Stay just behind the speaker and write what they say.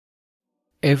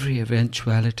Every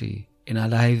eventuality in our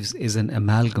lives is an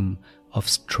amalgam of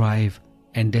strife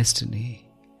and destiny.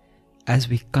 As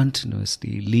we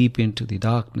continuously leap into the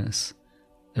darkness,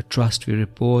 the trust we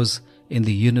repose in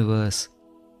the universe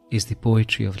is the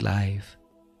poetry of life.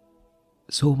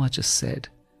 So much is said,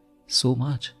 so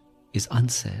much is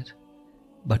unsaid,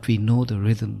 but we know the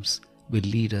rhythms will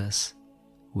lead us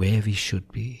where we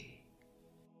should be.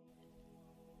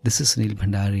 This is Sunil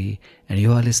Bhandari, and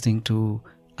you are listening to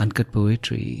Uncut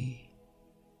Poetry.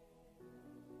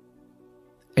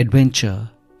 Adventure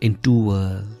in two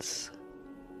worlds.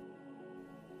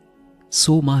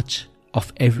 So much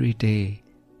of every day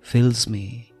fills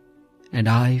me, and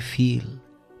I feel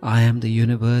I am the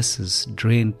universe's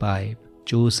drain pipe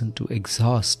chosen to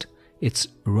exhaust its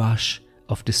rush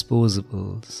of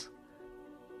disposables.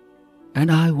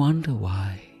 And I wonder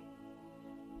why.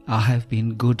 I have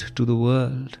been good to the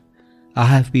world. I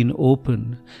have been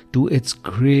open to its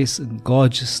grace and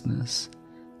gorgeousness.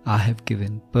 I have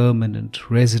given permanent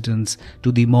residence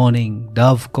to the morning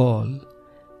dove call,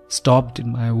 stopped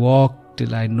in my walk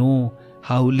till I know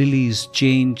how lilies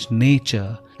change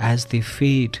nature as they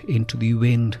fade into the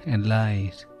wind and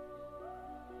light.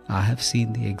 I have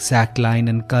seen the exact line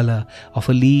and color of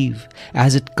a leaf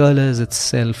as it colors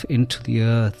itself into the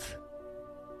earth.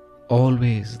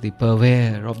 Always the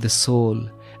purveyor of the soul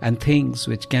and things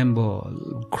which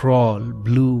gambol, crawl,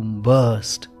 bloom,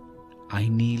 burst. I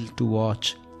kneel to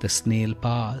watch the snail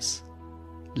pass,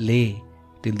 lay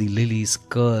till the lilies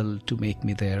curl to make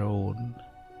me their own.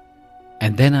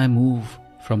 And then I move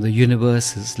from the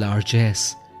universe's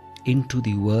largesse into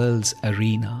the world's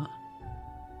arena.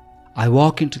 I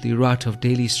walk into the rut of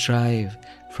daily strife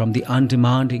from the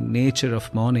undemanding nature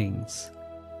of mornings,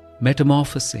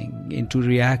 metamorphosing into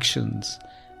reactions,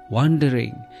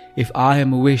 wondering if I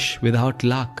am a wish without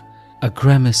luck, a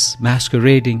grimace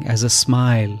masquerading as a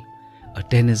smile, a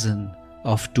denizen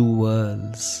of two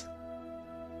worlds.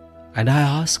 And I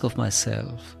ask of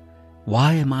myself,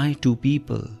 why am I two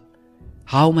people?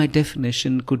 How my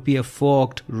definition could be a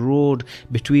forked road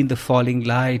between the falling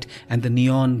light and the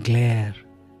neon glare.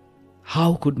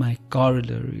 How could my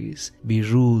corollaries be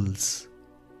rules?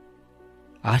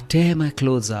 I tear my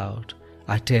clothes out,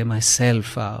 I tear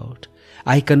myself out,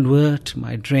 I convert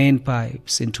my drain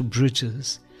pipes into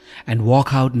bridges and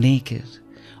walk out naked,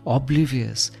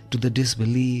 oblivious to the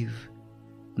disbelief,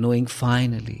 knowing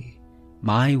finally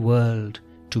my world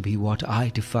to be what I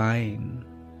define,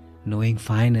 knowing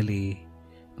finally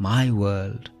my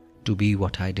world to be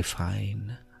what I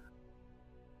define.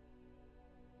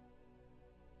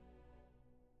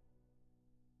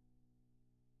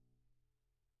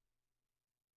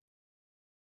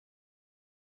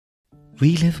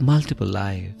 We live multiple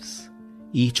lives.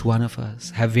 Each one of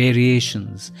us have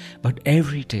variations, but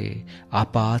every day our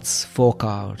paths fork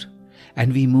out,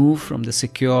 and we move from the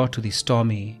secure to the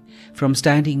stormy, from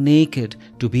standing naked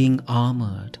to being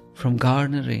armoured, from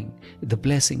garnering the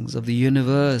blessings of the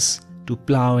universe to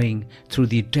ploughing through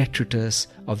the detritus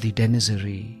of the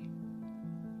denizery.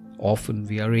 Often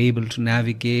we are able to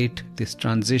navigate this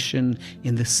transition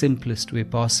in the simplest way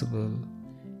possible.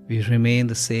 We remain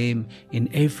the same in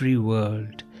every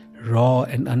world, raw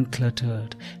and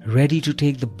uncluttered, ready to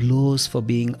take the blows for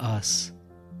being us.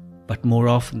 But more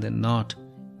often than not,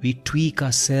 we tweak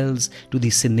ourselves to the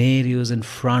scenarios in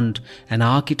front and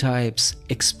archetypes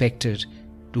expected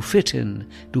to fit in,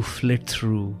 to flit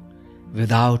through,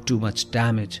 without too much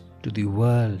damage to the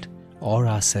world or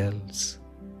ourselves.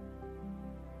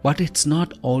 But it's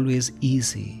not always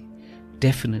easy.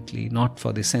 Definitely not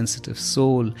for the sensitive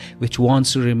soul which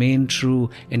wants to remain true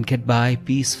and get by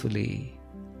peacefully.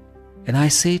 And I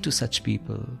say to such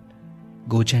people,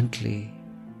 go gently,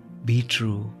 be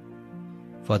true,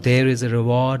 for there is a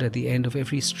reward at the end of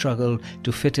every struggle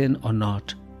to fit in or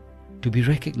not, to be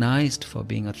recognized for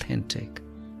being authentic.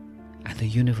 And the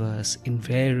universe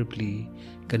invariably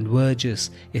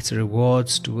converges its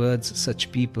rewards towards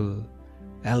such people,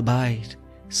 albeit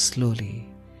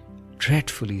slowly,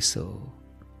 dreadfully so.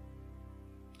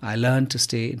 I learned to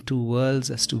stay in two worlds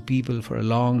as two people for a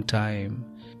long time,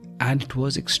 and it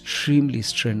was extremely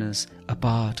strenuous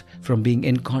apart from being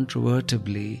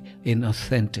incontrovertibly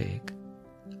inauthentic,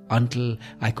 until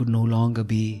I could no longer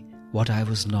be what I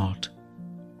was not.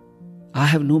 I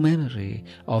have no memory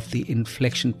of the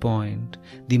inflection point,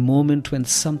 the moment when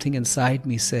something inside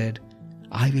me said,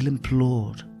 I will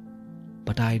implode,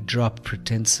 but I dropped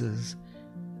pretenses,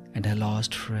 and I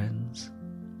lost friends,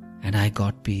 and I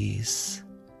got peace.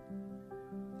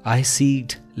 I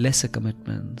seeked lesser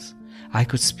commitments. I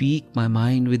could speak my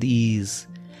mind with ease.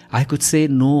 I could say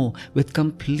no with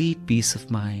complete peace of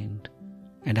mind,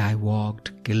 and I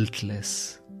walked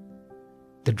guiltless.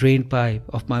 The drainpipe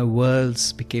of my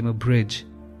worlds became a bridge,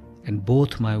 and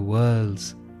both my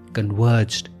worlds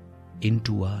converged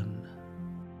into one.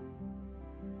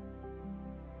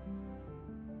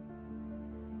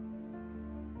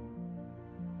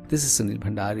 This is Sunil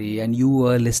Bhandari, and you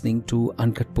were listening to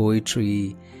Uncut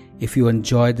Poetry. If you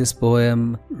enjoyed this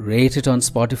poem, rate it on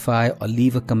Spotify or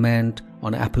leave a comment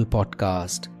on Apple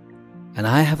Podcast. And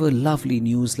I have a lovely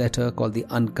newsletter called The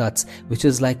Uncuts, which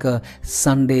is like a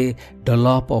Sunday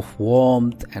dollop of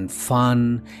warmth and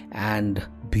fun and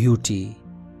beauty.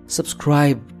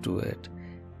 Subscribe to it.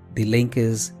 The link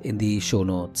is in the show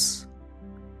notes.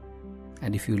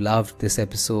 And if you loved this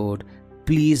episode,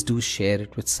 please do share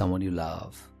it with someone you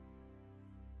love.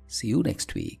 See you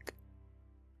next week.